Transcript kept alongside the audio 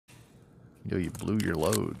Yo, you blew your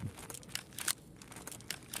load.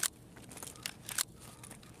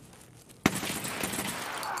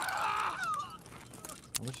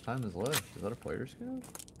 How much time is left? Is that a player scout?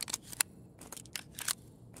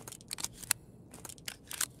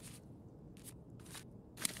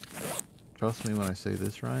 Trust me when I say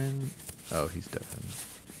this, Ryan. Oh, he's deafened.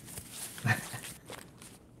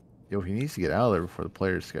 Yo, he needs to get out of there before the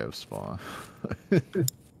player scouts spawn.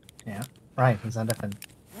 Yeah. Right, he's undefined.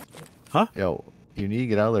 Huh? Yo, you need to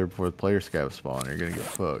get out of there before the player scouts spawn, or you're gonna get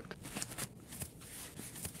fucked.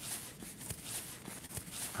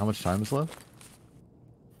 How much time is left?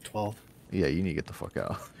 12. Yeah, you need to get the fuck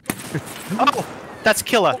out. Oh! That's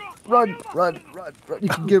killer! Run, run, run, run. You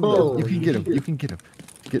can get him. Oh, You can get him. You can get him.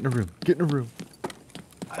 Get in a room. Get in a room.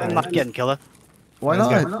 I'm not getting killer. Why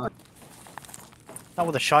not? Not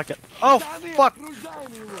with a shotgun. Oh, fuck!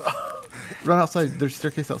 Run outside. There's a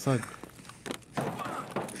staircase outside.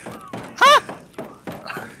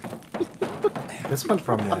 This went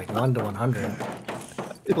from like 1 to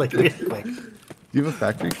 100. Like really quick. Do you have a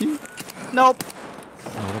factory key? Nope. Oh,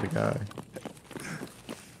 what a guy.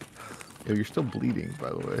 Yo, you're still bleeding, by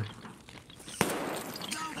the way.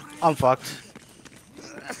 I'm fucked.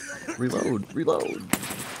 Reload. Reload.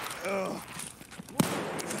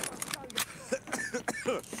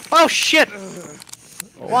 Oh, shit!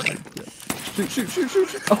 Oh, What? Shoot, shoot, shoot, shoot,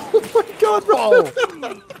 shoot. Oh my god, bro.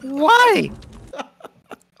 Why?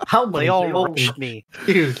 How They many? all rushed me.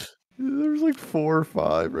 Dude. There's like 4 or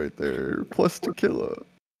 5 right there. Plus tequila.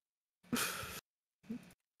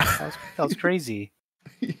 That was crazy.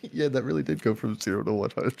 Yeah, that really did go from 0 to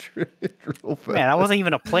 100 real fast. Man, I wasn't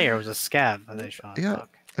even a player. It was a scab that they shot. Yeah,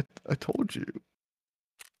 Fuck. I told you.